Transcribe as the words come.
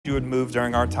you would move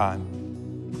during our time.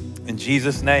 In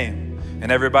Jesus' name.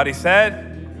 And everybody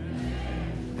said,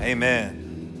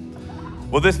 Amen.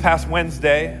 Well, this past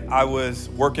Wednesday, I was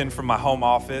working from my home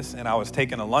office and I was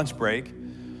taking a lunch break.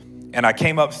 And I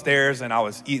came upstairs and I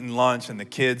was eating lunch and the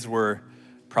kids were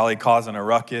probably causing a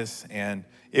ruckus. And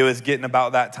it was getting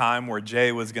about that time where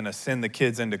Jay was gonna send the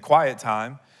kids into quiet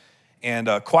time. And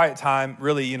quiet time,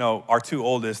 really, our two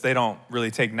oldest, they don't really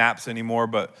take naps anymore,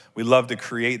 but we love to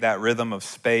create that rhythm of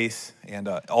space. And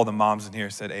all the moms in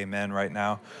here said amen right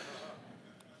now.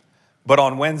 But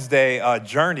on Wednesday,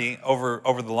 Journey, over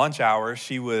the lunch hour,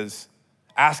 she was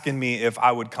asking me if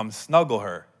I would come snuggle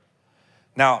her.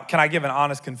 Now, can I give an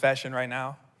honest confession right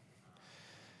now?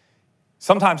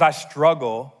 Sometimes I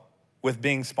struggle with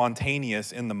being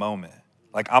spontaneous in the moment.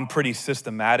 Like, I'm pretty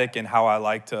systematic in how I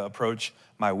like to approach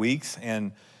my weeks.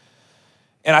 And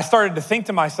I started to think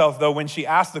to myself, though, when she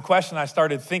asked the question, I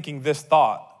started thinking this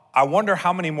thought: I wonder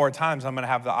how many more times I'm gonna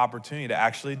have the opportunity to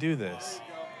actually do this.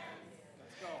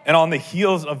 And on the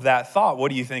heels of that thought, what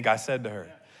do you think I said to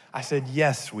her? I said,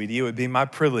 yes, sweetie, it would be my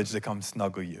privilege to come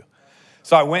snuggle you.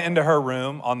 So I went into her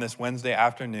room on this Wednesday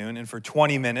afternoon, and for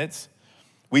 20 minutes,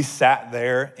 we sat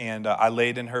there, and I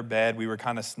laid in her bed. We were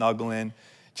kind of snuggling,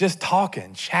 just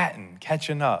talking, chatting,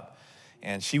 catching up.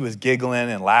 And she was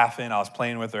giggling and laughing. I was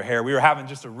playing with her hair. We were having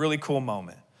just a really cool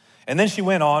moment. And then she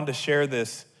went on to share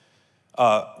this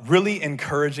really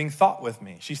encouraging thought with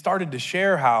me. She started to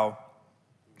share how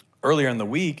earlier in the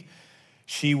week,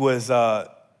 she was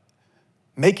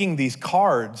making these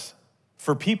cards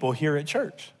for people here at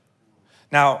church.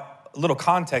 Now, a little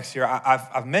context here.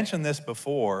 I've mentioned this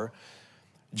before.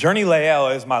 Journey Lael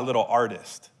is my little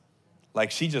artist. Like,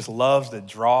 she just loves to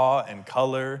draw and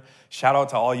color. Shout out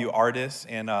to all you artists.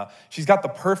 And she's got the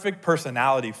perfect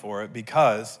personality for it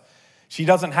because she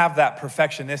doesn't have that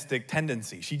perfectionistic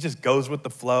tendency. She just goes with the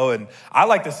flow. And I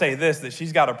like to say this, that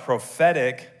she's got a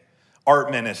prophetic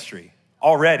art ministry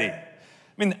already.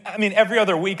 I mean, every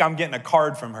other week I'm getting a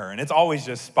card from her and it's always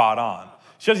just spot on.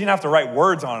 She doesn't even have to write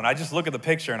words on it. I just look at the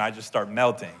picture and I just start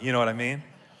melting. You know what I mean?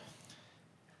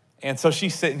 And so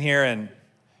she's sitting here and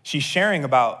she's sharing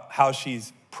about how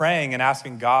she's praying and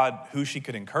asking God who she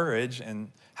could encourage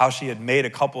and how she had made a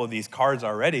couple of these cards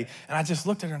already. And I just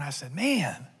looked at her and I said,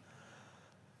 man,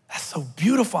 that's so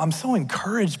beautiful. I'm so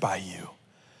encouraged by you.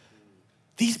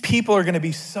 These people are gonna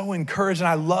be so encouraged. And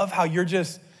I love how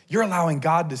you're allowing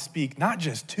God to speak, not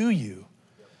just to you,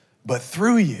 but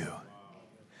through you.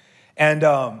 And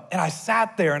I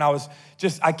sat there and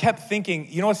I kept thinking,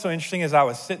 you know what's so interesting? As I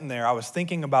was sitting there, I was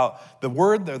thinking about the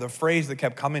word or the phrase that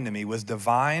kept coming to me was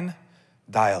divine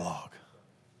dialogue.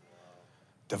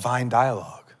 Divine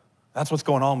dialogue. That's what's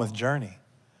going on with Journey.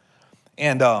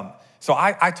 And so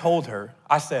I told her,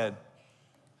 I said,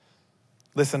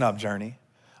 listen up, Journey.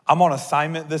 I'm on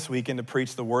assignment this weekend to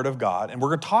preach the word of God, and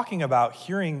we're talking about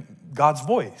hearing God's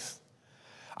voice.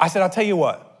 I said, I'll tell you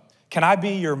what, can I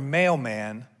be your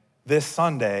mailman this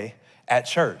Sunday at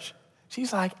church?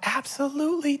 She's like,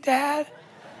 absolutely, Dad.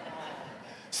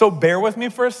 So bear with me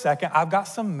for a second. I've got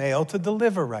some mail to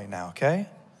deliver right now, okay?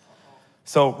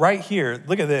 So right here,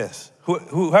 look at this.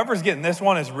 Whoever's getting this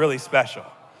one is really special.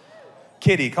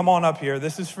 Kitty, come on up here.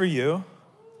 This is for you.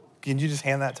 Can you just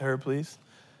hand that to her, please?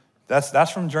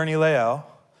 That's from Journey Lael.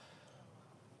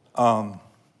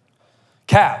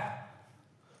 Cap,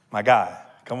 my guy,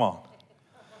 come on.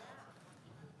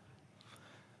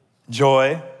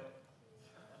 Joy,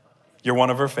 you're one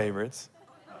of her favorites.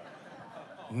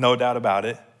 No doubt about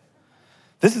it.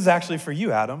 This is actually for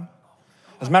you, Adam.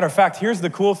 As a matter of fact, here's the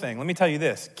cool thing. Let me tell you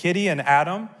this. Kitty and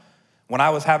Adam, when I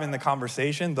was having the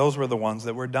conversation, those were the ones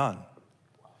that were done.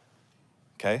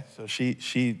 Okay, so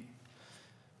she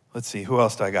let's see, who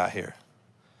else do I got here?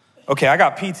 Okay, I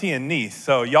got PT and niece,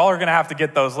 so y'all are gonna have to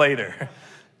get those later.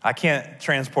 I can't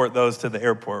transport those to the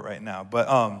airport right now,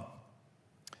 but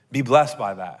be blessed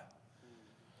by that.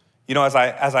 You know, as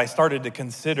I started to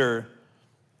consider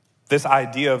this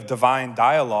idea of divine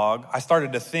dialogue, I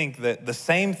started to think that the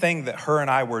same thing that her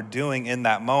and I were doing in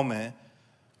that moment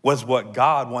was what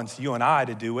God wants you and I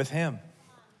to do with him.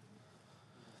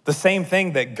 The same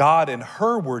thing that God and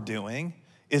her were doing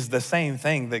is the same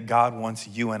thing that God wants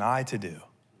you and I to do.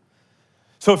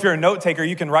 So if you're a note taker,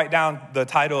 you can write down the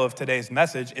title of today's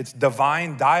message. It's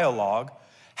Divine Dialogue,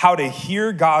 How to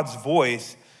Hear God's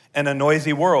Voice in a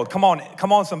Noisy World. Come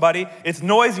on, somebody. It's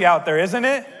noisy out there, isn't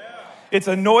it? Yeah. It's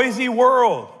a noisy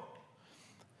world.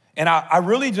 And I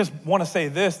really just want to say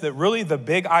this, that really the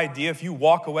big idea, if you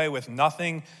walk away with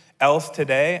nothing else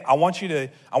today, I want you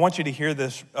to hear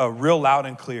this real loud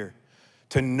and clear.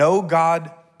 To know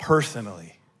God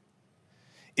personally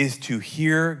is to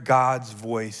hear God's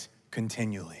voice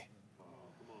continually.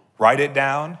 Write it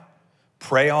down,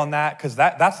 pray on that, because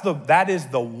that is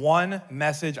the one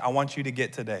message I want you to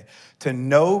get today. To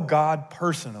know God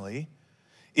personally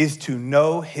is to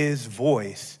know his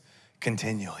voice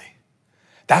continually.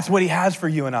 That's what he has for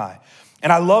you and I.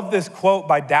 And I love this quote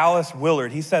by Dallas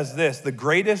Willard. He says this: the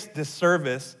greatest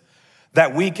disservice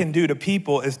that we can do to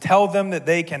people is tell them that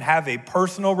they can have a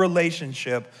personal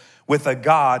relationship with a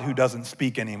God who doesn't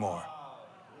speak anymore.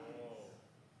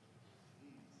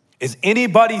 Is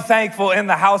anybody thankful in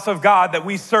the house of God that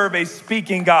we serve a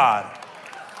speaking God?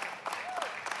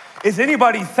 Is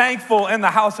anybody thankful in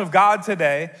the house of God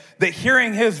today that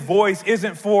hearing his voice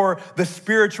isn't for the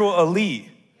spiritual elite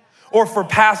or for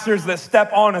pastors that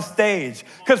step on a stage?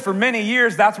 Because for many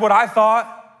years, that's what I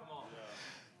thought.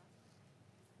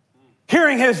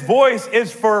 Hearing his voice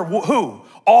is for who?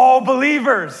 All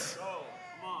believers.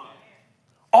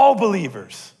 All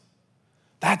believers.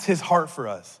 That's his heart for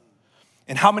us.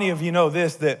 And how many of you know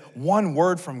this, that one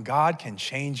word from God can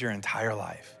change your entire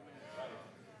life?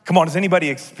 Come on, has anybody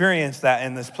experienced that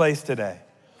in this place today?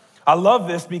 I love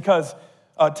this because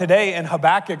today in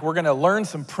Habakkuk, we're gonna learn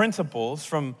some principles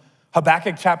from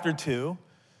Habakkuk chapter 2.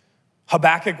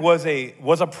 Habakkuk was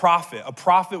a prophet. A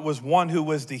prophet was one who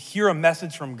was to hear a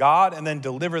message from God and then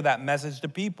deliver that message to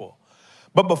people.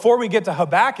 But before we get to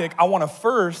Habakkuk, I wanna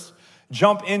first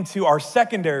jump into our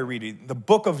secondary reading, the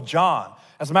book of John.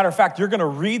 As a matter of fact, you're gonna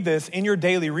read this in your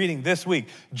daily reading this week.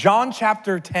 John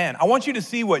chapter 10. I want you to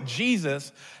see what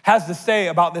Jesus has to say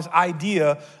about this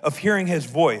idea of hearing his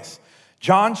voice.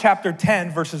 John chapter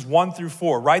 10, verses 1 through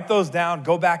 4. Write those down,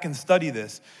 go back and study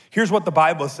this. Here's what the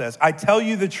Bible says. I tell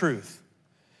you the truth.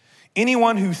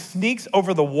 Anyone who sneaks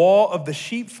over the wall of the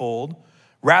sheepfold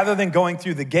rather than going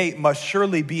through the gate must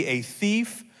surely be a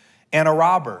thief and a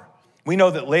robber. We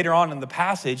know that later on in the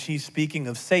passage, he's speaking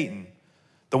of Satan,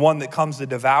 the one that comes to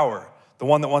devour, the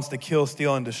one that wants to kill,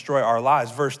 steal, and destroy our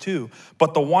lives. Verse 2,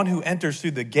 but the one who enters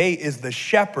through the gate is the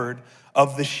shepherd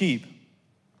of the sheep.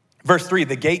 Verse 3,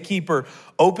 the gatekeeper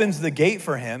opens the gate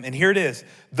for him, and here it is.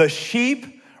 The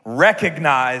sheep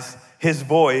recognize his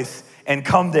voice and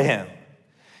come to him.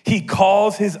 He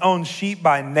calls his own sheep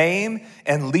by name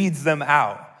and leads them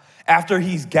out. After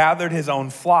he's gathered his own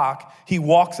flock, he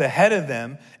walks ahead of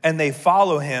them and they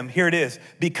follow him. Here it is,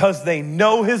 because they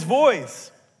know his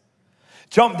voice.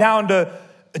 Jump down to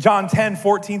John 10,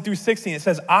 14 through 16. It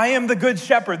says, I am the good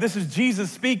shepherd. This is Jesus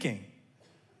speaking.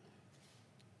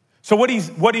 So what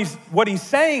he's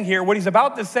saying here, what he's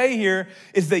about to say here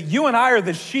is that you and I are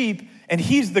the sheep and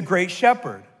he's the great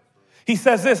shepherd. He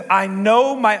says this, I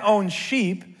know my own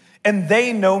sheep and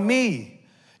they know me,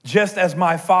 just as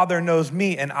my Father knows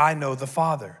me and I know the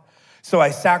Father. So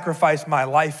I sacrifice my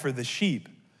life for the sheep.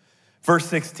 Verse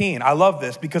 16, I love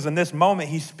this because in this moment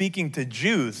he's speaking to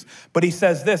Jews, but he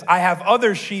says this, I have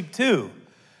other sheep too.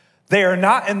 They are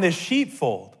not in this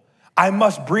sheepfold. I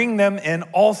must bring them in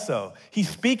also. He's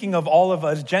speaking of all of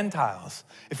us Gentiles.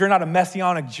 If you're not a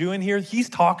Messianic Jew in here, he's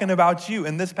talking about you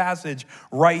in this passage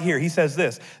right here. He says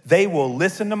this, they will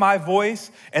listen to my voice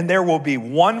and there will be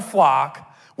one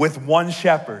flock with one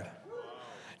shepherd.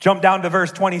 Jump down to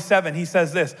verse 27. He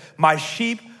says this, my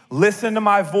sheep listen to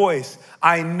my voice.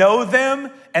 I know them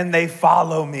and they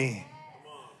follow me.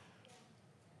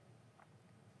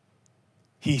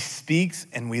 He speaks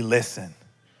and we listen.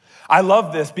 I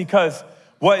love this because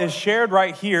what is shared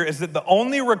right here is that the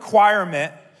only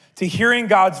requirement to hearing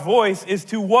God's voice is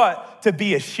to what? To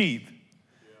be a sheep.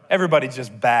 Everybody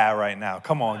just bah right now.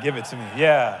 Come on, give it to me.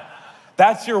 Yeah.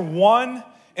 That's your one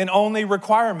and only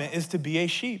requirement is to be a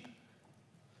sheep.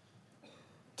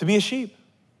 To be a sheep.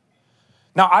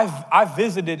 Now, I've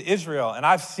visited Israel and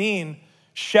I've seen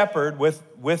shepherd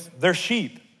with their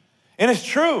sheep. And it's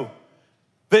true.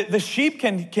 The sheep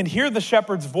can hear the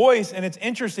shepherd's voice, and it's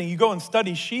interesting. You go and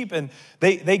study sheep and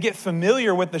they get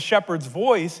familiar with the shepherd's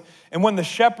voice, and when the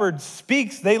shepherd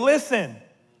speaks, they listen.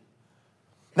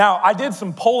 Now, I did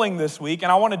some polling this week,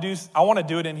 and I want to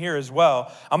do it in here as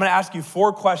well. I'm going to ask you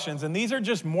 4 questions, and these are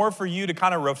just more for you to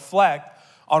kind of reflect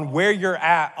on where you're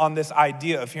at on this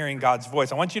idea of hearing God's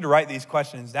voice. I want you to write these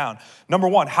questions down. Number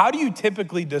 1, how do you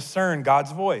typically discern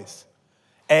God's voice?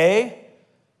 A,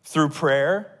 through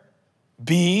prayer.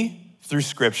 B, through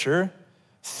scripture.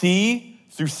 C,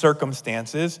 through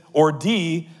circumstances. Or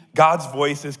D, God's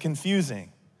voice is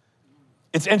confusing.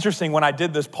 It's interesting, when I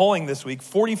did this polling this week,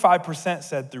 45%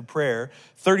 said through prayer,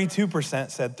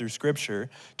 32% said through scripture,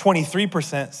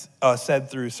 23% said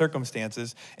through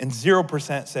circumstances, and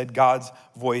 0% said God's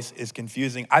voice is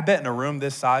confusing. I bet in a room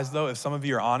this size, though, if some of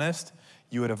you are honest,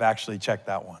 you would have actually checked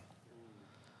that one.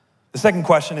 The second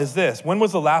question is this: when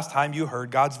was the last time you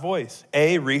heard God's voice?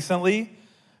 A, recently,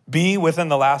 B, within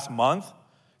the last month,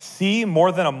 C,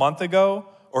 more than a month ago,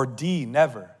 or D,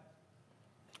 never?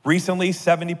 Recently,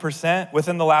 70%.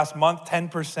 Within the last month,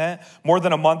 10%. More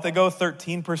than a month ago,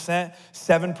 13%.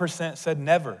 7% said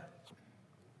never.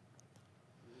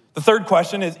 The third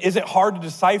question is it hard to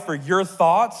decipher your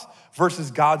thoughts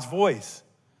versus God's voice?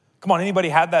 Come on, anybody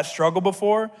had that struggle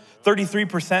before?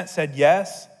 33% said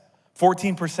yes.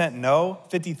 14% no.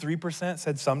 53%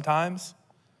 said sometimes.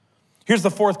 Here's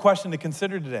the fourth question to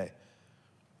consider today.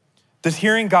 Does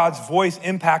hearing God's voice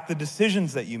impact the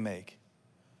decisions that you make?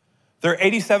 There are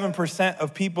 87%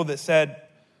 of people that said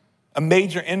a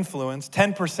major influence,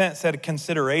 10% said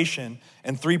consideration,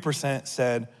 and 3%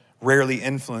 said rarely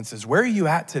influences. Where are you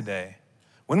at today?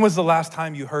 When was the last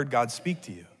time you heard God speak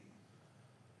to you?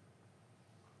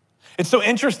 It's so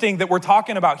interesting that we're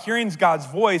talking about hearing God's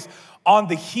voice on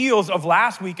the heels of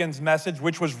last weekend's message,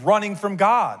 which was running from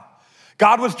God.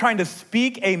 God was trying to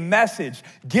speak a message,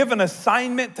 give an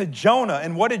assignment to Jonah.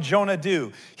 And what did Jonah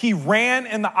do? He ran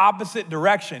in the opposite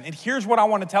direction. And here's what I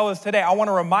want to tell us today. I want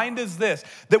to remind us this,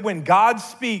 that when God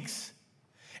speaks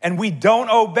and we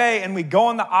don't obey and we go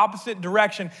in the opposite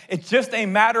direction, it's just a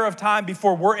matter of time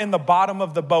before we're in the bottom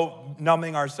of the boat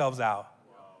numbing ourselves out.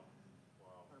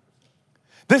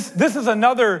 This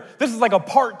is like a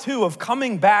part 2 of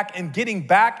coming back and getting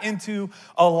back into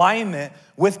alignment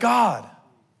with God.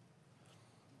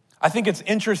 I think it's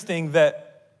interesting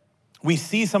that we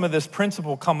see some of this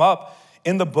principle come up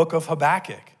in the book of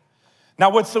Habakkuk. Now,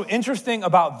 what's so interesting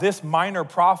about this minor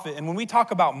prophet, and when we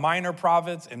talk about minor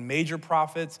prophets and major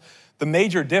prophets, the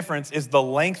major difference is the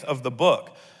length of the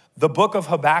book. The book of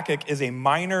Habakkuk is a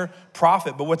minor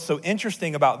prophet, but what's so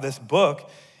interesting about this book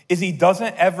is he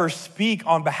doesn't ever speak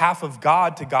on behalf of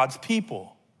God to God's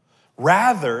people.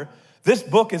 Rather, this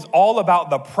book is all about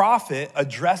the prophet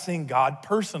addressing God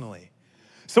personally.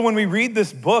 So when we read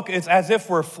this book, it's as if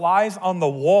we're flies on the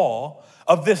wall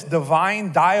of this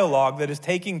divine dialogue that is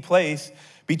taking place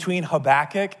between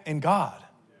Habakkuk and God.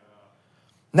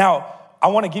 Now, I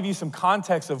want to give you some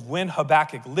context of when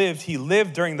Habakkuk lived. He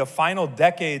lived during the final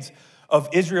decades of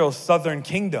Israel's southern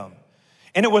kingdom.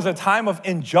 And it was a time of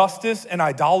injustice and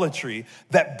idolatry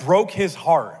that broke his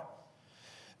heart.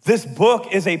 This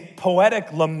book is a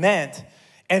poetic lament.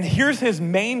 And here's his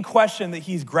main question that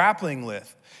he's grappling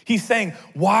with. He's saying,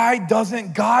 why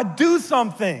doesn't God do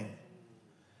something?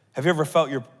 Have you ever felt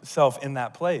yourself in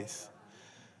that place?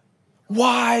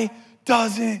 Why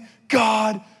doesn't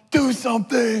God do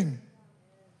something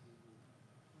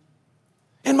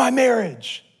in my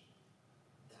marriage?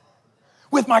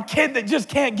 With my kid that just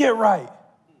can't get right?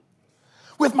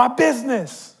 With my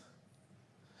business?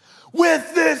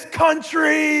 With this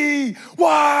country?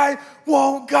 Why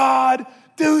won't God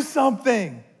do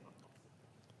something?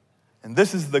 And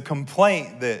this is the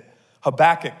complaint that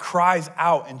Habakkuk cries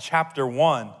out in chapter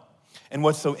 1. And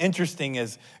what's so interesting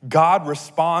is God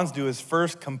responds to his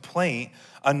first complaint,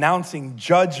 announcing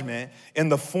judgment in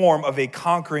the form of a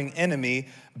conquering enemy,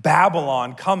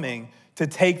 Babylon, coming to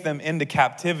take them into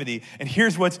captivity. And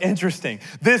here's what's interesting.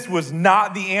 This was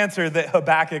not the answer that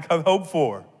Habakkuk had hoped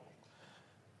for.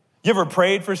 You ever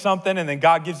prayed for something and then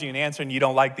God gives you an answer and you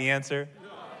don't like the answer?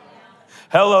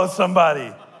 Hello,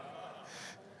 somebody.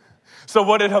 So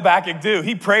what did Habakkuk do?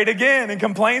 He prayed again and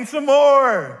complained some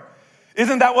more.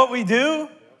 Isn't that what we do?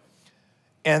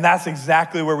 And that's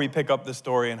exactly where we pick up the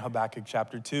story in Habakkuk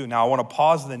chapter 2. Now, I want to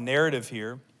pause the narrative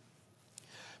here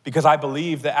because I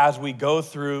believe that as we go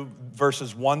through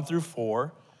verses 1 through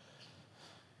 4,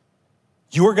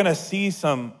 you're going to see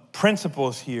some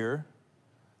principles here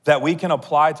that we can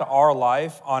apply to our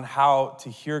life on how to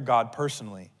hear God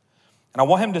personally. And I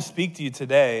want him to speak to you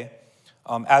today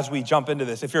as we jump into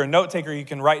this. If you're a note taker, you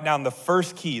can write down the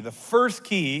first key. The first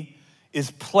key is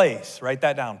place. Write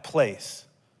that down, place.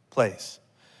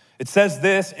 It says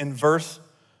this in verse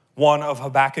 1 of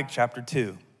Habakkuk chapter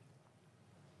 2.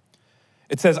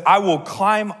 It says, I will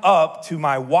climb up to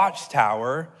my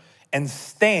watchtower and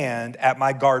stand at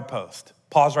my guard post.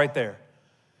 Pause right there.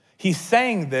 He's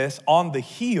saying this on the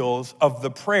heels of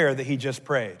the prayer that he just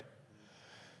prayed.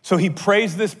 So he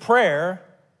prays this prayer,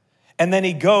 and then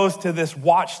he goes to this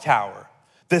watchtower,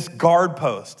 this guard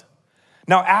post.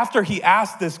 Now, after he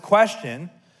asked this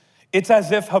question, it's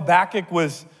as if Habakkuk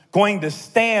was going to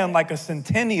stand like a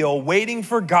centennial waiting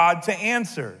for God to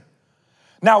answer.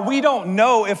 Now, we don't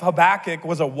know if Habakkuk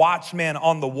was a watchman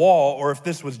on the wall or if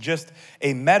this was just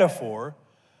a metaphor,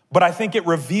 but I think it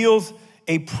reveals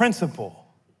a principle.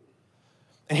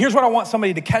 And here's what I want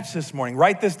somebody to catch this morning.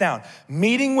 Write this down.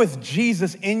 Meeting with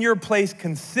Jesus in your place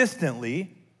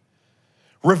consistently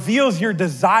reveals your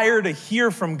desire to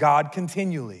hear from God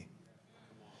continually.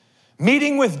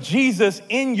 Meeting with Jesus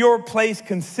in your place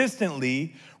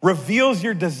consistently reveals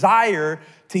your desire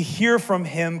to hear from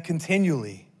him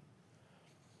continually.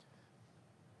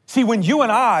 See, when you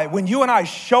and I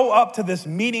show up to this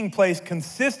meeting place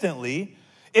consistently,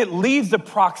 it leads to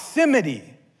proximity,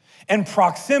 and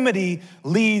proximity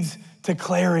leads to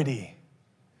clarity.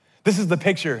 This is the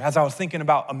picture as I was thinking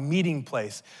about a meeting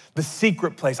place, the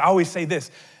secret place. I always say this,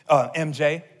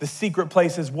 MJ, the secret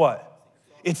place is what?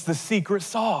 It's the secret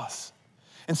sauce.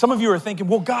 And some of you are thinking,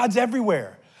 well, God's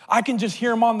everywhere. I can just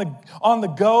hear him on the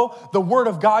go. The word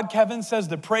of God, Kevin, says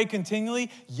to pray continually.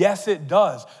 Yes, it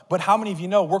does. But how many of you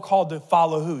know we're called to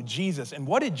follow who? Jesus. And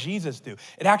what did Jesus do?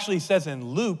 It actually says in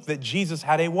Luke that Jesus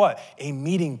had a what? A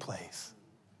meeting place.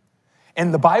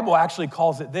 And the Bible actually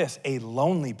calls it this, a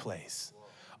lonely place,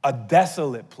 a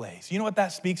desolate place. You know what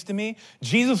that speaks to me?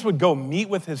 Jesus would go meet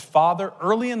with his Father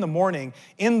early in the morning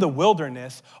in the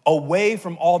wilderness, away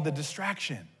from all the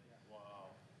distraction.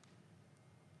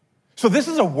 So this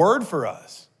is a word for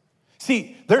us.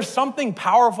 See, there's something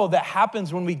powerful that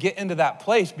happens when we get into that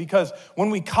place, because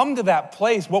when we come to that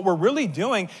place, what we're really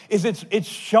doing is it's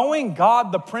showing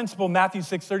God the principle, Matthew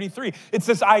 6:33. It's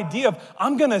this idea of,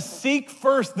 I'm gonna seek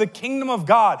first the kingdom of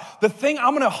God. The thing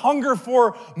I'm gonna hunger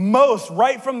for most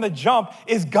right from the jump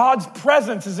is God's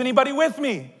presence. Is anybody with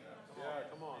me? Yeah,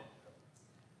 come on.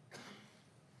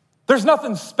 There's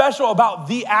nothing special about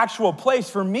the actual place.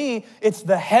 For me, it's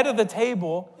the head of the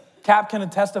table. Cap can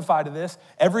testify to this.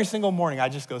 Every single morning, I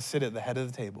just go sit at the head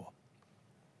of the table.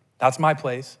 That's my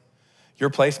place. Your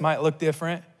place might look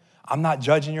different. I'm not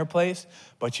judging your place,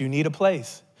 but you need a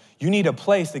place. You need a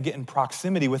place to get in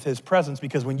proximity with his presence,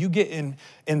 because when you get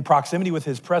in proximity with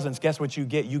his presence, guess what you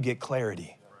get? You get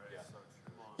clarity.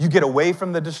 You get away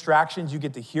from the distractions. You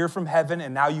get to hear from heaven,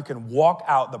 and now you can walk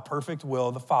out the perfect will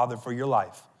of the Father for your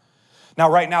life.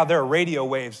 Now, right now, there are radio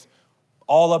waves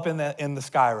all up in the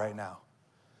sky right now.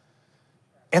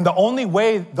 And the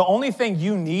only thing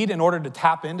you need in order to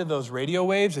tap into those radio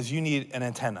waves is you need an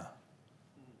antenna.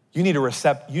 You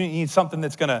need something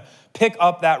that's gonna pick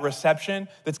up that reception,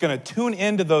 that's gonna tune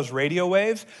into those radio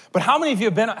waves. But how many of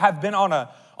you have been on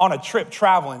a trip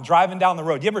traveling, driving down the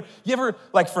road? You ever,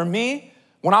 like for me,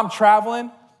 when I'm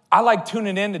traveling, I like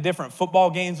tuning in to different football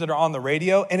games that are on the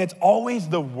radio, and it's always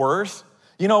the worst.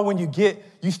 You know, when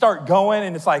you start going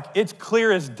and it's like, it's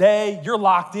clear as day, you're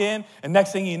locked in, and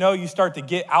next thing you know, you start to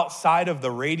get outside of the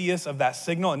radius of that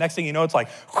signal, and next thing you know, it's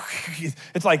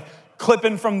like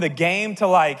clipping from the game to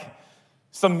like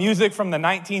some music from the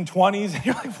 1920s, and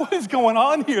you're like, what is going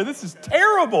on here? This is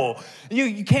terrible.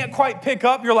 You can't quite pick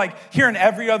up. You're like hearing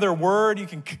every other word. You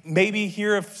can maybe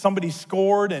hear if somebody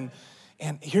scored, and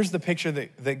here's the picture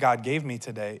that God gave me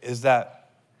today, is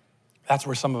that's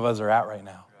where some of us are at right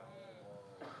now.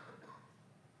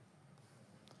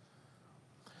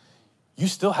 You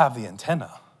still have the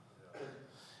antenna.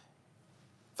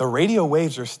 The radio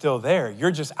waves are still there.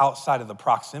 You're just outside of the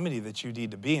proximity that you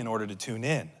need to be in order to tune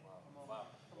in.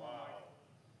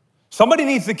 Somebody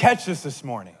needs to catch this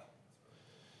morning,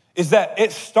 is that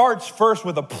it starts first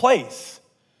with a place.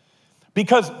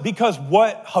 Because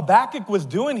what Habakkuk was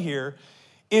doing here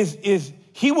is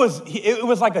it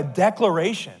was like a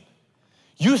declaration.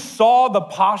 You saw the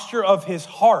posture of his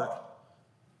heart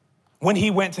when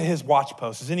he went to his watch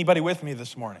post. Is anybody with me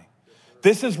this morning?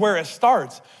 This is where it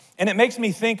starts. And it makes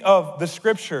me think of the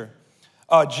scripture,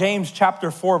 James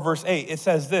chapter 4, verse 8. It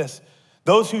says this,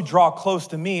 those who draw close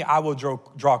to me, I will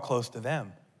draw close to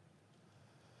them.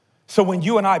 So when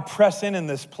you and I press in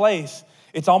this place,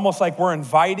 it's almost like we're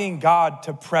inviting God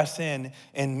to press in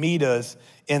and meet us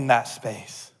in that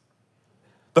space.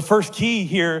 The first key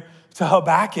here to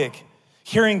Habakkuk,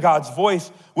 hearing God's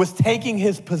voice, was taking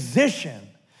his position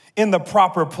in the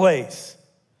proper place.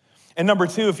 And number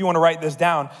two, if you want to write this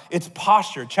down, it's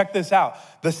posture. Check this out.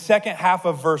 The second half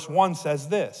of verse 1 says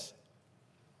this.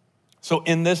 So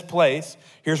in this place,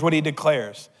 here's what he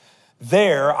declares.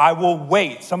 There I will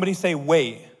wait. Somebody say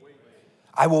wait.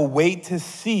 I will wait to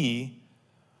see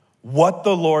what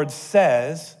the Lord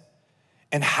says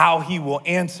and how he will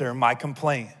answer my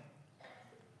complaint.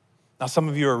 Now, some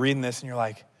of you are reading this and you're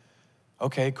like,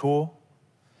 okay, cool.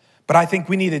 But I think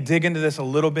we need to dig into this a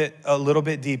little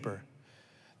bit deeper.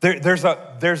 There's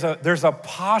a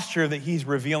posture that he's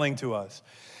revealing to us.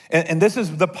 And this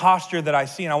is the posture that I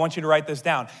see, and I want you to write this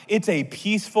down. It's a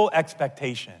peaceful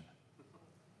expectation.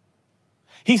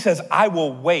 He says, I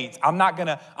will wait. I'm not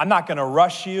gonna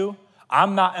rush you.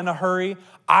 I'm not in a hurry.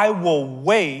 I will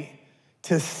wait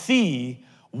to see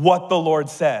what the Lord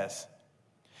says.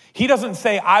 He doesn't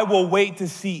say, I will wait to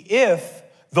see if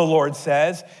the Lord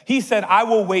says. He said, I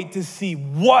will wait to see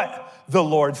what the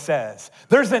Lord says.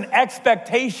 There's an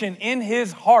expectation in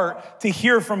his heart to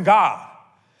hear from God.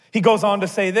 He goes on to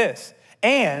say this,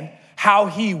 and how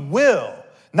he will,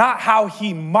 not how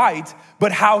he might,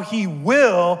 but how he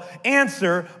will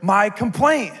answer my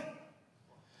complaint.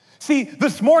 See,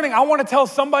 this morning, I want to tell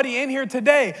somebody in here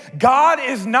today, God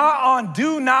is not on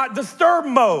do not disturb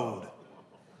mode.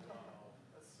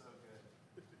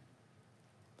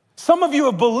 Some of you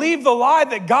have believed the lie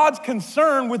that God's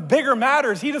concerned with bigger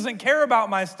matters. He doesn't care about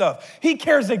my stuff. He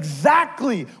cares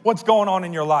exactly what's going on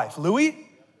in your life. Louis?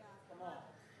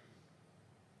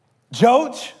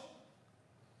 Joach?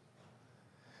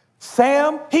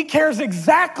 Sam? He cares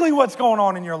exactly what's going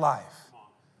on in your life.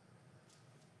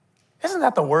 Isn't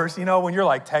that the worst, when you're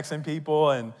like texting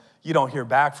people and you don't hear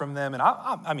back from them? And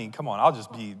I mean, come on, I'll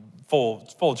just be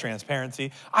full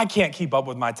transparency. I can't keep up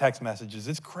with my text messages.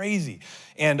 It's crazy.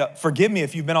 And forgive me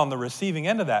if you've been on the receiving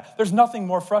end of that. There's nothing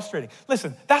more frustrating.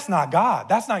 Listen, that's not God.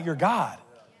 That's not your God.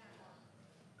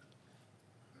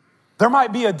 There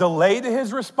might be a delay to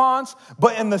his response,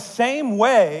 but in the same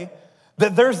way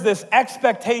that there's this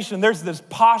expectation, there's this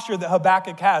posture that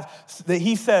Habakkuk has, that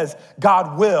he says,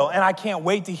 God will, and I can't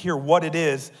wait to hear what it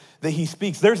is that he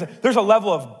speaks. There's a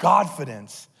level of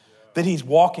Godfidence that he's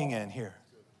walking in here.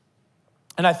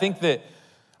 And I think that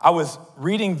I was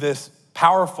reading this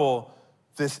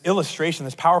illustration,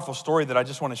 this powerful story that I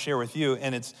just want to share with you,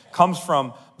 and it comes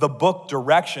from the book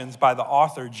Directions by the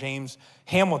author James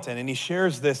Hamilton, and he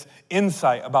shares this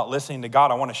insight about listening to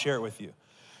God. I want to share it with you.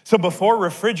 So before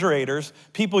refrigerators,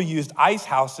 people used ice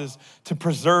houses to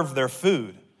preserve their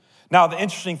food. Now, the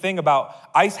interesting thing about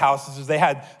ice houses is they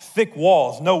had thick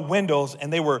walls, no windows,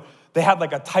 and they had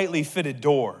like a tightly fitted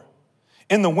door.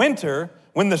 In the winter,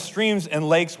 when the streams and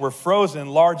lakes were frozen,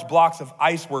 large blocks of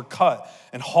ice were cut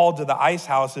and hauled to the ice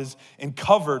houses and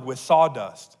covered with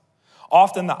sawdust.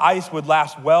 Often the ice would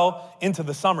last well into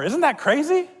the summer. Isn't that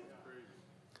crazy?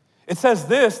 It says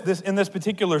this in this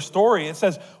particular story, it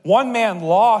says, one man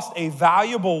lost a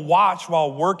valuable watch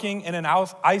while working in an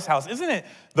ice house. Isn't it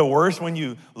the worst when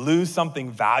you lose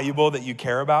something valuable that you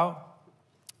care about?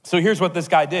 So here's what this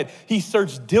guy did. He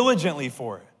searched diligently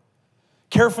for it,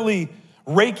 carefully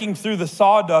raking through the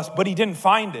sawdust, but he didn't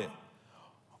find it.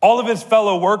 All of his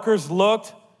fellow workers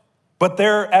looked, but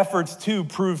their efforts too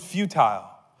proved futile.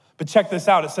 But check this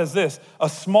out. It says this, a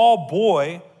small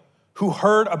boy who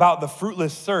heard about the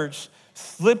fruitless search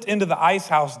slipped into the ice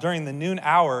house during the noon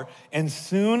hour and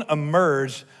soon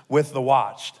emerged with the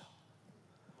watch.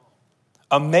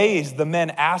 Amazed, the men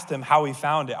asked him how he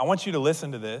found it. I want you to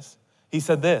listen to this. He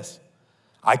said this,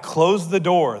 I closed the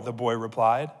door, the boy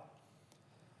replied.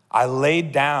 I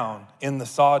laid down in the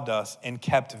sawdust and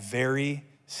kept very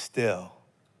still.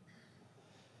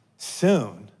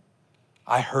 Soon,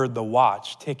 I heard the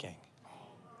watch ticking.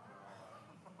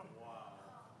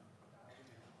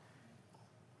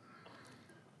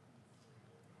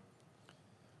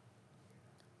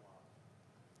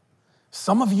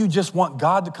 Some of you just want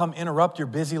God to come interrupt your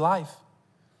busy life.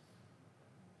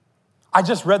 I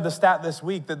just read the stat this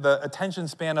week that the attention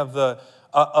span of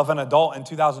an adult in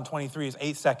 2023 is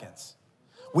 8 seconds.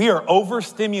 We are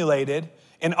overstimulated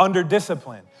and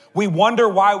under-disciplined. We wonder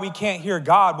why we can't hear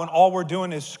God when all we're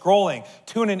doing is scrolling,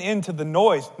 tuning into the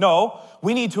noise. No,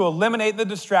 we need to eliminate the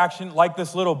distraction like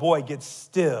this little boy gets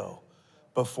still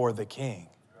before the king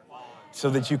so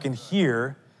that you can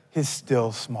hear his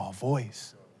still small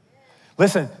voice.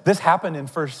 Listen, this happened in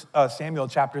 1 Samuel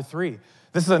chapter 3.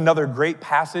 This is another great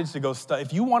passage to go study.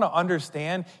 If you want to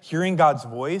understand hearing God's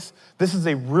voice, this is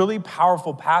a really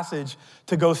powerful passage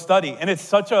to go study. And it's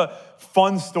such a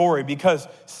fun story because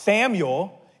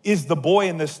Samuel is the boy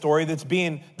in this story that's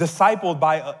being discipled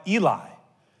by Eli.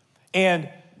 And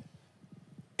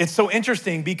it's so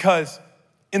interesting because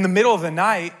in the middle of the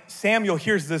night, Samuel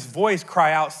hears this voice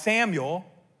cry out, Samuel.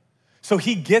 So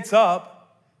he gets up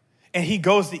and he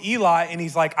goes to Eli and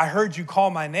he's like, I heard you call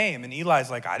my name. And Eli's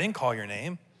like, I didn't call your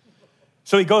name.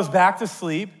 So he goes back to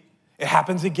sleep. It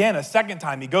happens again a second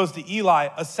time. He goes to Eli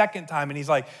a second time and he's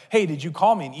like, hey, did you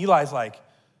call me? And Eli's like,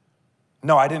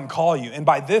 no, I didn't call you. And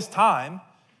by this time,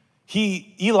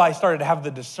 Eli started to have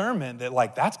the discernment that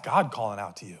like, that's God calling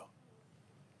out to you.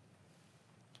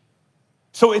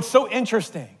 So it's so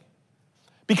interesting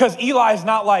because Eli's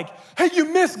not like, hey,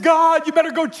 you missed God. You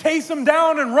better go chase him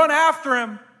down and run after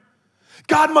him.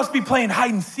 God must be playing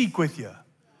hide and seek with you.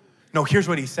 No, here's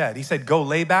what he said. He said, go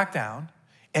lay back down.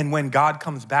 And when God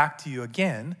comes back to you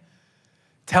again,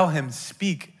 tell him,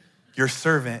 speak, your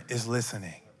servant is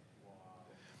listening.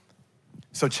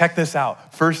 So check this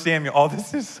out. 1 Samuel, oh,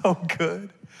 this is so good.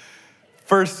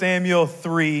 1 Samuel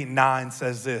 3:9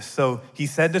 says this. So he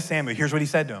said to Samuel, here's what he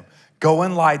said to him. Go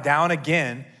and lie down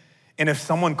again, and if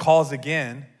someone calls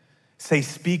again, say,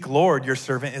 speak, Lord, your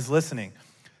servant is listening.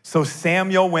 So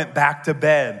Samuel went back to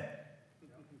bed.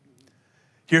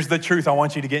 Here's the truth I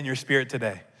want you to get in your spirit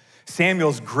today.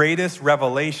 Samuel's greatest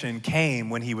revelation came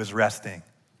when he was resting.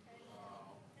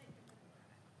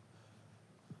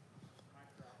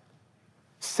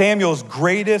 Samuel's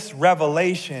greatest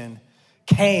revelation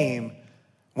came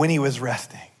when he was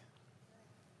resting.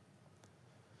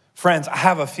 Friends, I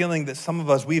have a feeling that some of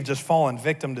us, we've just fallen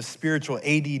victim to spiritual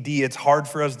ADD. It's hard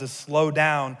for us to slow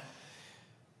down.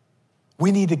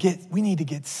 We need to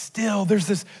get still. There's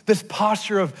this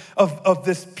posture of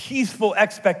this peaceful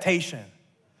expectation.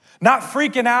 Not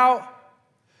freaking out.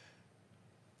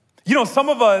 You know, some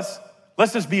of us,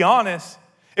 let's just be honest,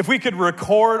 if we could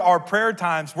record our prayer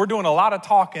times, we're doing a lot of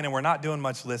talking and we're not doing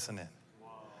much listening.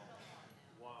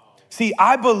 See,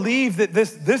 I believe that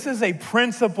this is a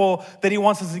principle that he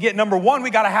wants us to get. Number one, we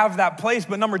got to have that place.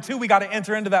 But number two, we got to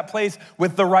enter into that place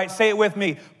with the right, say it with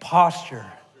me, posture.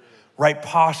 Right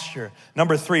posture.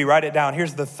 Number three, write it down.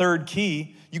 Here's the third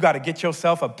key. You got to get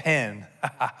yourself a pen.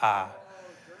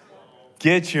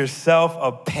 Get yourself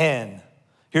a pen.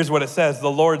 Here's what it says.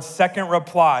 The Lord's second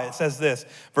reply. It says this,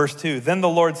 verse 2. Then the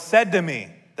Lord said to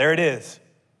me, there it is.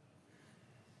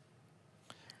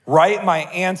 Write my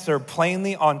answer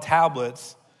plainly on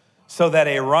tablets so that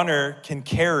a runner can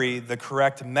carry the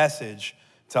correct message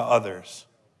to others.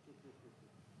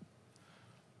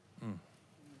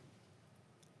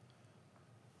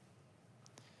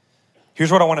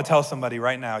 Here's what I want to tell somebody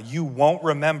right now. You won't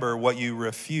remember what you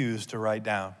refuse to write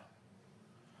down.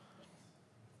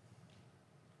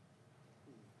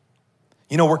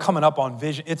 You know, we're coming up on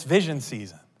vision. It's vision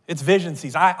season. It's vision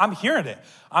season. I'm hearing it.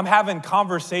 I'm having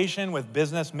conversation with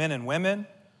businessmen and women,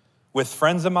 with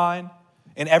friends of mine,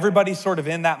 and everybody's sort of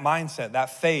in that mindset,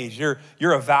 that phase. You're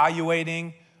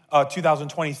evaluating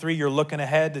 2023. You're looking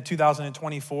ahead to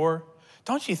 2024.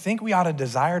 Don't you think we ought to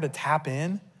desire to tap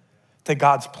in to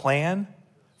God's plan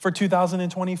for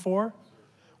 2024?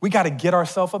 We got to get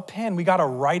ourselves a pen. We got to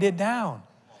write it down.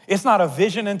 It's not a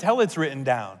vision until it's written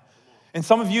down. And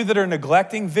some of you that are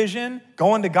neglecting vision,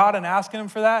 going to God and asking him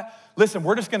for that, listen,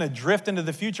 we're just going to drift into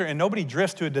the future, and nobody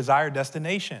drifts to a desired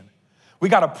destination. We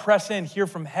got to press in, hear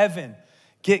from heaven,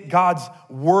 get God's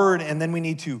word, and then we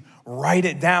need to write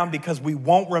it down because we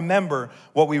won't remember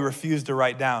what we refuse to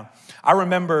write down. I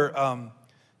remember,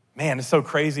 man, it's so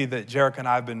crazy that Jerica and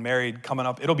I have been married coming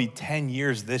up. It'll be 10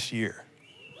 years this year.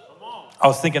 I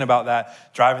was thinking about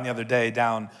that driving the other day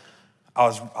down. I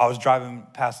was driving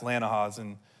past Lanaha's,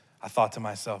 and I thought to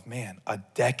myself, man, a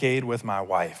decade with my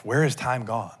wife. Where has time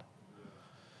gone?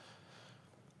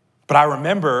 But I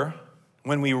remember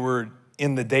when we were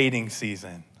in the dating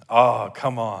season. Oh,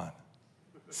 come on.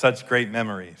 Such great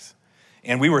memories.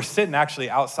 And we were sitting actually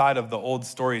outside of the Old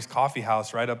Stories Coffee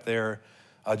House right up there,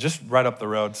 just right up the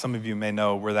road. Some of you may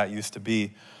know where that used to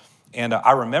be. And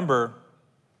I remember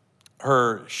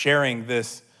her sharing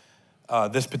this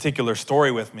particular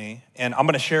story with me, and I'm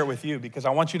going to share it with you because I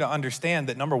want you to understand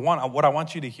that, number one, what I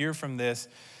want you to hear from this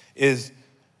is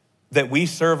that we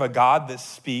serve a God that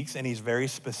speaks, and he's very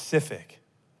specific,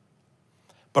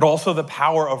 but also the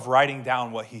power of writing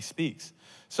down what he speaks.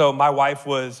 So my wife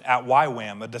was at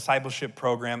YWAM, a discipleship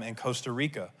program in Costa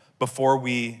Rica, before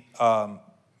we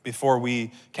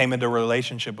came into a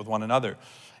relationship with one another.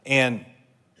 And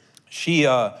she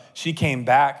came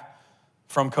back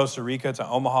from Costa Rica to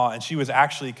Omaha, and she was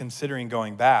actually considering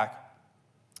going back.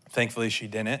 Thankfully, she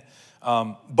didn't.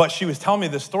 But she was telling me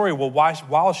this story. Well,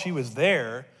 while she was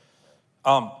there,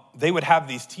 they would have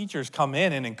these teachers come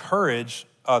in and encourage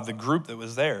the group that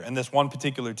was there. And this one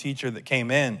particular teacher that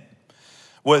came in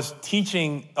was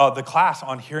teaching the class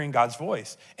on hearing God's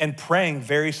voice and praying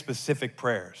very specific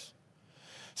prayers.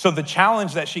 So the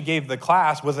challenge that she gave the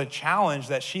class was a challenge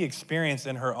that she experienced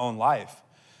in her own life.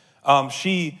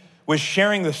 She was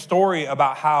sharing the story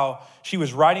about how she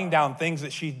was writing down things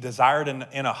that she desired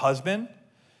in a husband.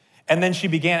 And then she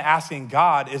began asking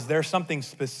God, is there something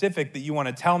specific that you want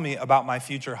to tell me about my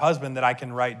future husband that I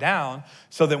can write down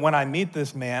so that when I meet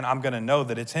this man, I'm going to know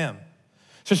that it's him?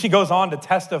 So she goes on to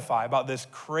testify about this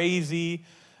crazy,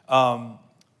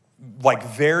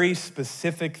 very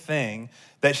specific thing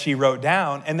that she wrote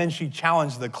down. And then she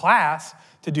challenged the class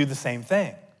to do the same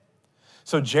thing.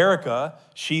 So Jerica,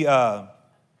 she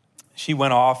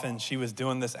went off and she was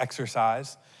doing this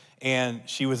exercise, and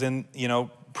she was in,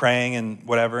 praying and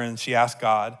whatever, and she asked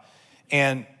God.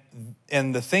 And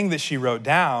the thing that she wrote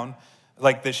down,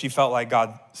 that she felt like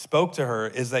God spoke to her,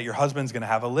 is that your husband's gonna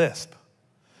have a lisp.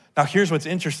 Now, here's what's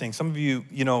interesting. Some of you,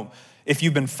 if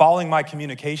you've been following my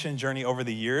communication journey over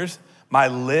the years, my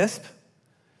lisp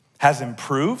has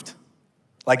improved.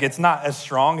 Like it's not as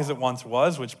strong as it once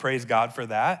was, which praise God for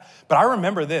that. But I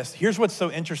remember this. Here's what's so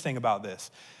interesting about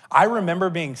this. I remember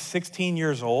being 16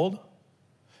 years old,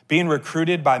 being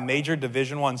recruited by major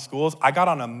Division I schools. I got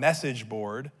on a message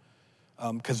board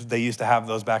because they used to have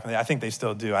those back in the day. I think they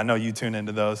still do. I know you tune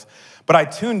into those. But I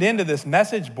tuned into this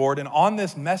message board, and on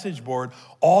this message board,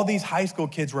 all these high school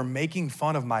kids were making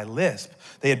fun of my lisp.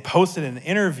 They had posted an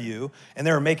interview, and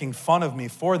they were making fun of me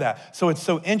for that. So it's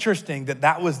so interesting that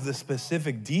that was the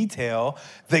specific detail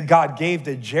that God gave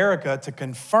to Jerica to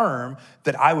confirm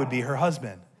that I would be her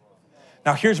husband.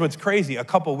 Now, here's what's crazy. A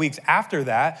couple weeks after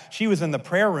that, she was in the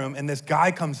prayer room, and this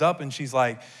guy comes up, and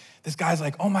this guy's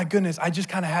like, oh my goodness, I just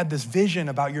kind of had this vision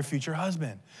about your future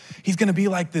husband. He's gonna be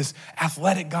like this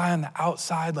athletic guy on the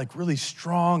outside, like really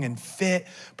strong and fit,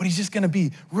 but he's just gonna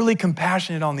be really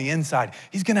compassionate on the inside.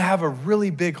 He's gonna have a really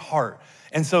big heart.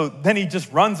 And so then he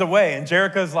just runs away, and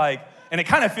Jerica's like, and it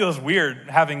kind of feels weird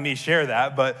having me share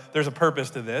that, but there's a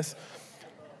purpose to this.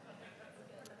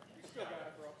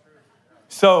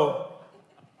 So,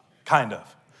 kind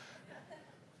of.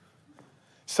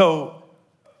 So,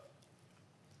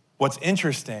 what's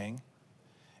interesting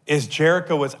is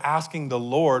Jerica was asking the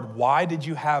Lord, why did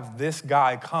you have this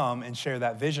guy come and share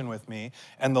that vision with me?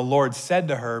 And the Lord said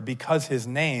to her, because his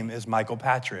name is Michael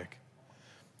Patrick.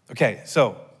 Okay,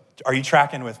 so are you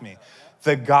tracking with me?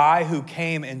 The guy who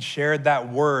came and shared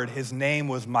that word, his name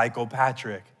was Michael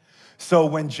Patrick. So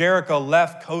when Jerica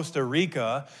left Costa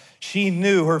Rica, she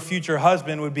knew her future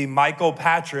husband would be Michael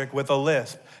Patrick with a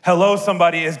lisp. Hello,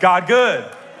 somebody, is God good?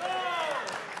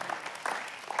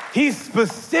 He's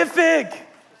specific.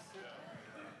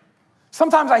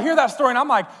 Sometimes I hear that story and I'm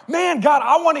like, man, God,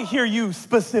 I want to hear you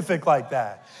specific like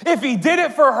that. If he did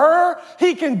it for her,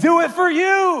 he can do it for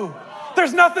you.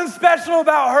 There's nothing special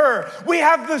about her. We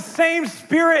have the same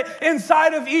spirit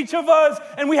inside of each of us,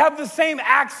 and we have the same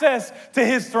access to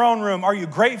his throne room. Are you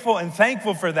grateful and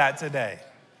thankful for that today?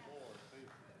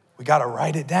 We got to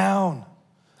write it down.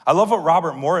 I love what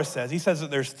Robert Morris says. He says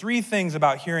that there's 3 things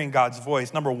about hearing God's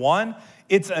voice. Number 1,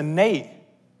 it's innate.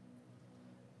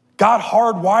 God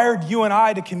hardwired you and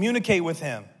I to communicate with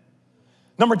him.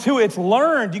 Number 2, it's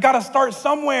learned. You got to start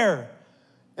somewhere.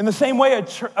 In the same way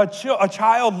a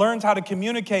child learns how to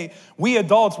communicate, we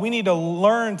adults, we need to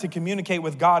learn to communicate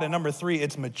with God. And number 3,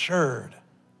 it's matured.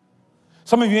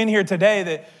 Some of you in here today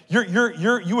that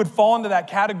you would fall into that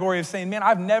category of saying, man,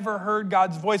 I've never heard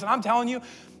God's voice. And I'm telling you,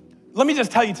 let me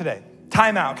just tell you today,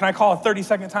 time out. Can I call a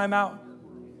 30-second time out?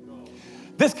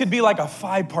 This could be like a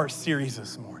 5-part series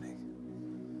this morning.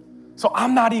 So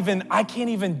I can't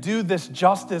even do this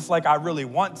justice like I really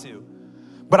want to.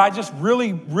 But I just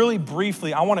really, really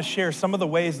briefly, I want to share some of the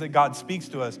ways that God speaks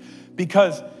to us.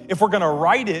 Because if we're going to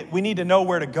write it, we need to know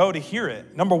where to go to hear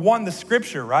it. Number 1, the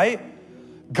scripture, right?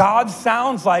 God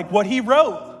sounds like what he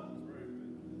wrote.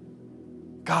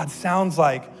 God sounds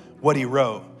like what he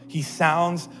wrote. He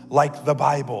sounds like the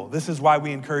Bible. This is why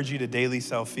we encourage you to daily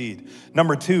self-feed.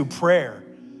 Number 2, prayer.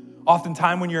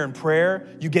 Oftentimes when you're in prayer,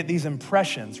 you get these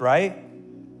impressions, right?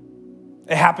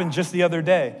 It happened just the other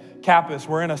day. Kappas,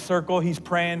 we're in a circle. He's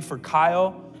praying for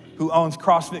Kyle, who owns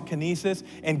CrossFit Kinesis,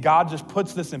 and God just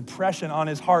puts this impression on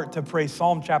his heart to pray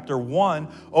Psalm chapter 1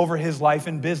 over his life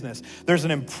and business. There's an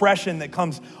impression that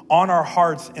comes on our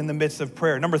hearts in the midst of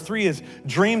prayer. Number 3 is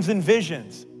dreams and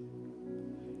visions.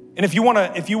 And if you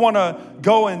wanna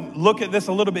go and look at this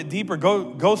a little bit deeper,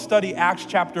 go study Acts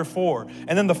chapter 4.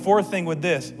 And then the 4th thing with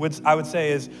this, which I would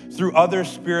say is through other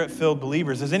spirit-filled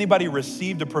believers. Has anybody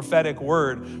received a prophetic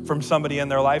word from somebody in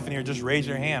their life in here? Just raise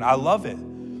your hand. I love it.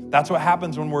 That's what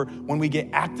happens when we get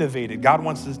activated. God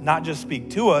wants to not just speak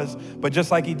to us, but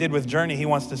just like he did with Journey, he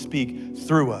wants to speak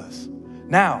through us.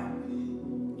 Now,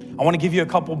 I want to give you a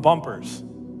couple bumpers.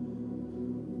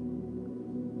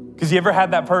 Because you ever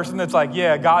had that person that's like,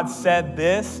 yeah, God said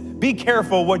this? Be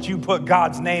careful what you put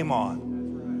God's name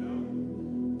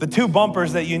on. The 2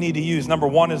 bumpers that you need to use, number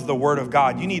 1 is the word of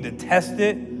God. You need to test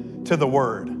it to the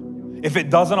word. If it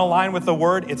doesn't align with the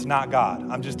word, it's not God.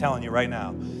 I'm just telling you right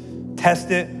now. Test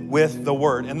it with the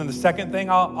word. And then the second thing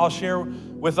I'll share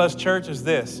with us, church, is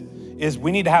this, is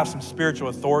we need to have some spiritual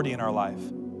authority in our life.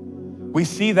 We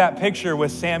see that picture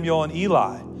with Samuel and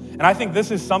Eli. And I think this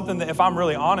is something that, if I'm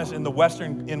really honest, in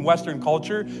Western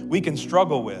culture, we can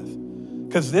struggle with.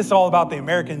 Because this is all about the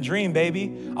American dream,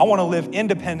 baby. I want to live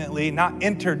independently, not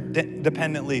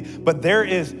interdependently. But there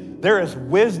is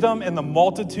wisdom in the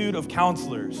multitude of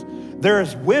counselors. There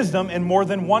is wisdom in more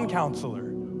than one counselor.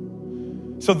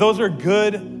 So those are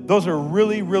good. Those are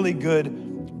really, really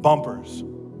good bumpers.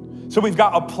 So we've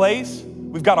got a place,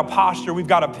 we've got a posture, we've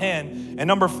got a pen. And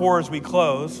number 4, as we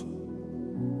close,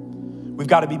 we've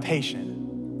got to be patient.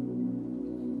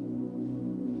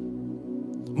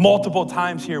 Multiple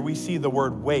times here, we see the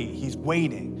word wait. He's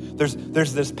waiting. There's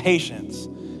this patience.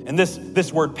 And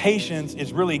this word patience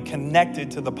is really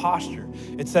connected to the posture.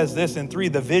 It says this in 3,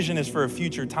 the vision is for a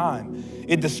future time.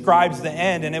 It describes the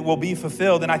end and it will be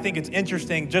fulfilled. And I think it's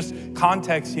interesting, just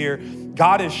context here,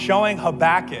 God is showing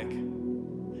Habakkuk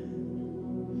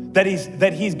that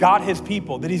he's got his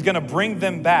people, that he's gonna bring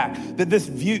them back, that this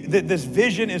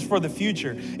vision is for the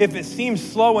future. If it seems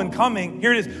slow in coming,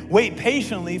 here it is, wait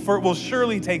patiently, for it will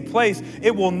surely take place.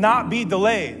 It will not be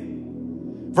delayed.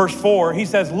 Verse 4, he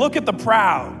says, look at the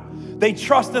proud. They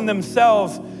trust in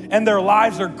themselves and their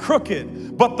lives are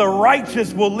crooked, but the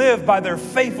righteous will live by their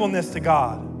faithfulness to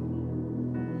God.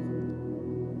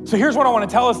 So here's what I want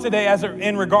to tell us today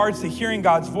in regards to hearing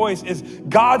God's voice is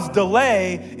God's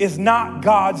delay is not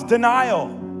God's denial.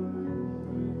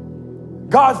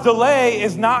 God's delay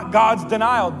is not God's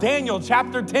denial. Daniel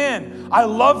chapter 10, I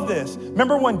love this.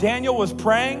 Remember when Daniel was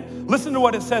praying? Listen to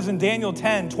what it says in Daniel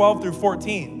 10, 12 through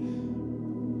 14.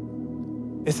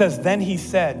 It says, then he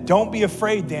said, don't be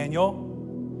afraid, Daniel.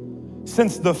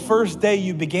 Since the first day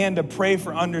you began to pray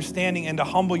for understanding and to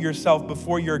humble yourself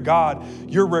before your God,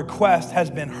 your request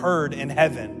has been heard in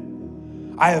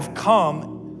heaven. I have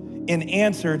come in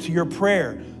answer to your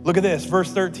prayer. Look at this,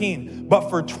 verse 13. But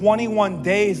for 21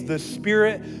 days, the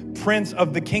spirit prince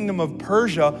of the kingdom of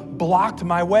Persia blocked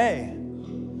my way.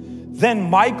 Then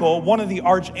Michael, one of the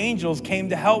archangels, came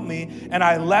to help me, and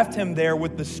I left him there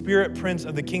with the spirit prince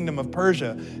of the kingdom of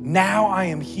Persia. Now I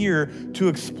am here to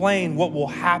explain what will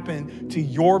happen to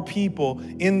your people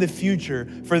in the future,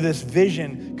 for this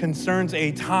vision concerns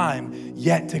a time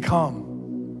yet to come.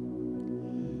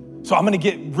 So I'm gonna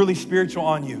get really spiritual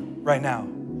on you right now,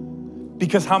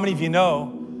 because how many of you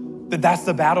know that that's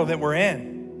the battle that we're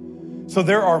in? So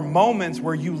there are moments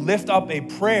where you lift up a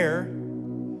prayer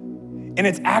and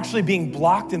it's actually being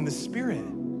blocked in the spirit.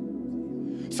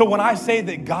 So when I say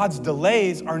that God's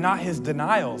delays are not his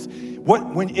denials,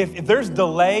 if there's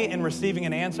delay in receiving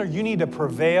an answer, you need to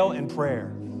prevail in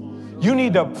prayer. You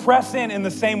need to press in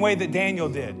the same way that Daniel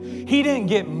did. He didn't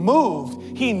get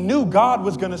moved. He knew God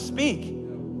was gonna speak.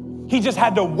 He just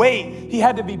had to wait. He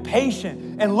had to be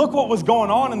patient. And look what was going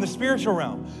on in the spiritual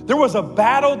realm. There was a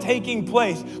battle taking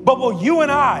place, but will you and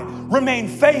I remain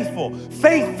faithful,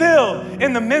 faith-filled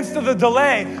in the midst of the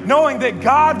delay, knowing that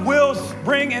God will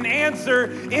bring an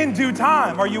answer in due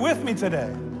time? Are you with me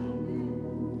today?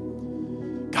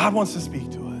 God wants to speak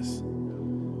to us.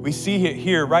 We see it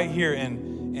here, right here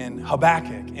in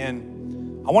Habakkuk.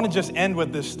 And I want to just end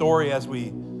with this story as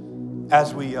we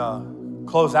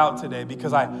close out today,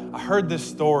 because I heard this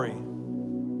story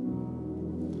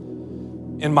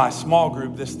in my small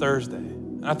group this Thursday.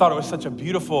 And I thought it was such a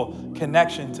beautiful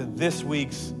connection to this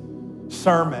week's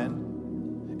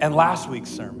sermon and last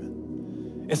week's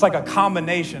sermon. It's like a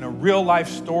combination, a real life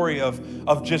story of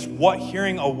just what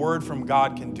hearing a word from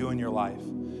God can do in your life.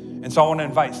 And so I want to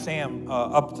invite Sam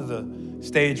up to the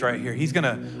stage right here.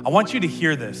 I want you to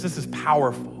hear this. This is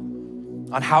powerful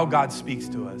on how God speaks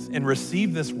to us, and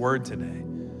receive this word today.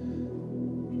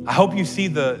 I hope you see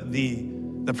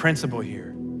the principle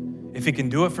here. If he can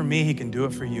do it for me, he can do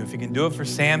it for you. If he can do it for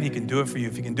Sam, he can do it for you.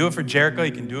 If he can do it for Jericho,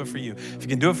 he can do it for you. If he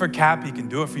can do it for Cap, he can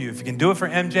do it for you. If he can do it for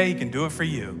MJ, he can do it for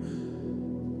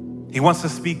you. He wants to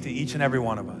speak to each and every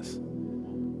one of us.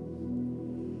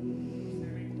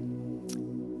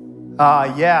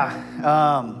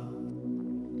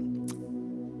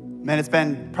 Man, it's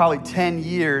been probably 10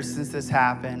 years since this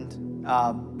happened.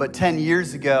 But 10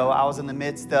 years ago, I was in the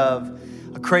midst of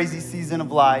a crazy season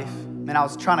of life, and I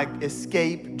was trying to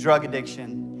escape drug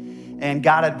addiction. And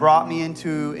God had brought me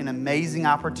into an amazing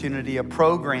opportunity, a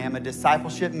program, a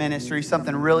discipleship ministry,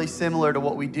 something really similar to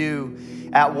what we do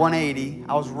at 180.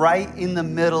 I was right in the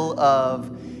middle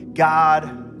of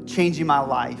God changing my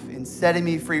life and setting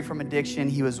me free from addiction.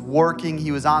 He was working,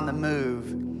 he was on the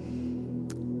move.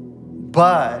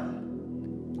 But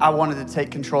I wanted to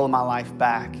take control of my life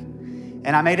back.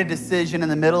 And I made a decision in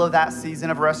the middle of that season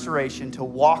of restoration to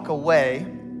walk away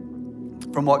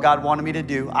from what God wanted me to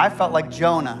do. I felt like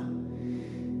Jonah.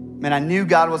 Man, I knew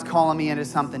God was calling me into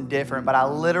something different, but I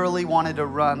literally wanted to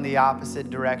run the opposite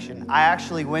direction. I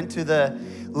actually went to the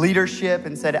leadership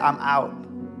and said, I'm out.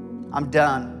 I'm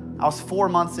done. I was 4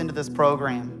 months into this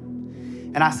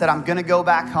program. And I said, I'm gonna go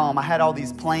back home. I had all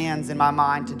these plans in my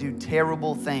mind to do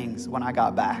terrible things when I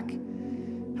got back.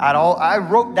 I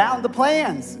wrote down the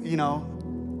plans,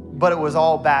 but it was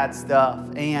all bad stuff.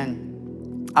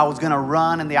 And I was gonna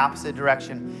run in the opposite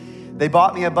direction. They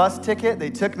bought me a bus ticket. They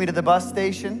took me to the bus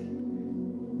station.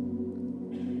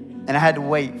 And I had to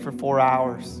wait for 4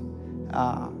 hours.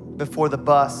 before the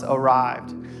bus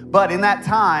arrived. But in that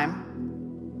time,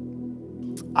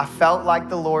 I felt like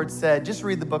the Lord said, just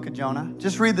read the book of Jonah.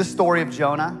 Just read the story of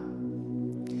Jonah.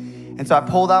 And so I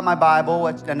pulled out my Bible,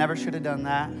 which I never should have done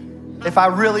that. If I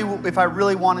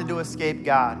really wanted to escape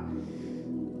God.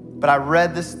 But I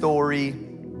read the story,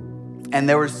 and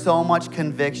there was so much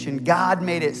conviction. God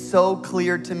made it so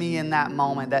clear to me in that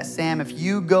moment that, Sam, if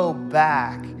you go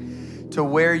back to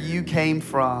where you came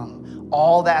from,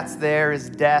 all that's there is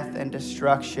death and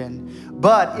destruction.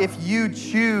 But if you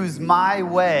choose my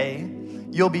way,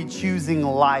 you'll be choosing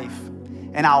life.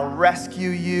 And I'll rescue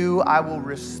you. I will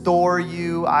restore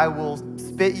you. I will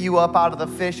spit you up out of the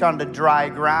fish onto dry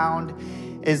ground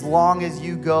as long as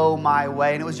you go my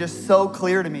way. And it was just so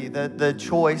clear to me that the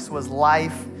choice was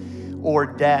life or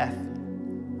death.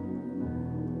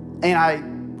 And I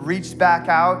reached back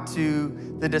out to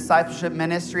the discipleship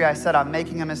ministry. I said, I'm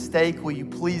making a mistake. Will you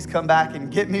please come back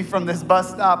and get me from this bus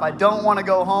stop? I don't want to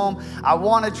go home. I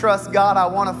want to trust God. I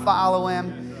want to follow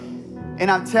him.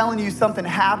 And I'm telling you, something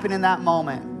happened in that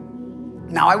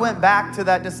moment. Now, I went back to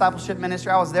that discipleship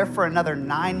ministry. I was there for another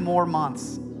 9 more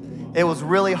months. It was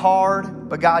really hard,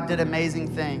 but God did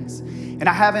amazing things. And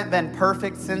I haven't been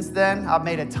perfect since then. I've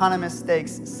made a ton of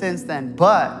mistakes since then.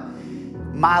 But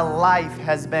my life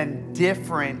has been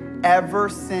different ever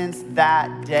since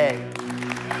that day.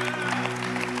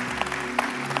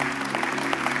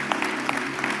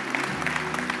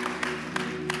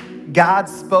 God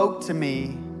spoke to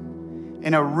me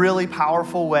in a really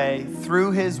powerful way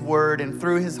through his word and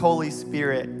through his Holy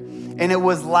Spirit. And it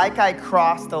was like I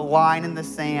crossed a line in the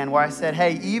sand where I said,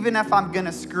 hey, even if I'm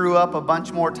gonna screw up a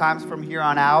bunch more times from here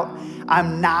on out,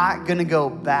 I'm not gonna go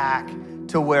back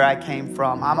to where I came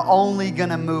from. I'm only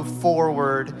gonna move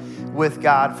forward with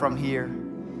God from here.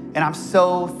 And I'm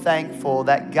so thankful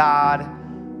that God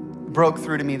broke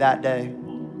through to me that day.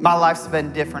 My life's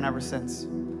been different ever since.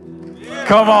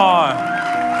 Come on.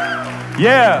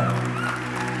 Yeah.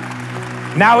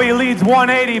 Now he leads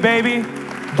 180, baby.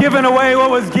 Giving away what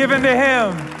was given to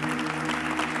him.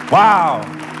 Wow.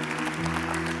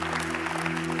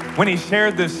 When he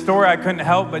shared this story, I couldn't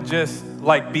help but just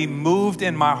like be moved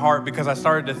in my heart because I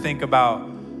started to think about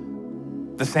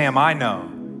the Sam I know,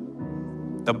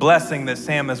 the blessing that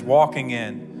Sam is walking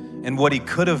in, and what he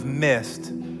could have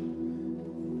missed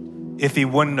if he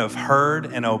wouldn't have heard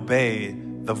and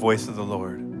obeyed the voice of the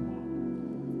Lord.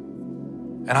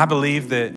 And I believe that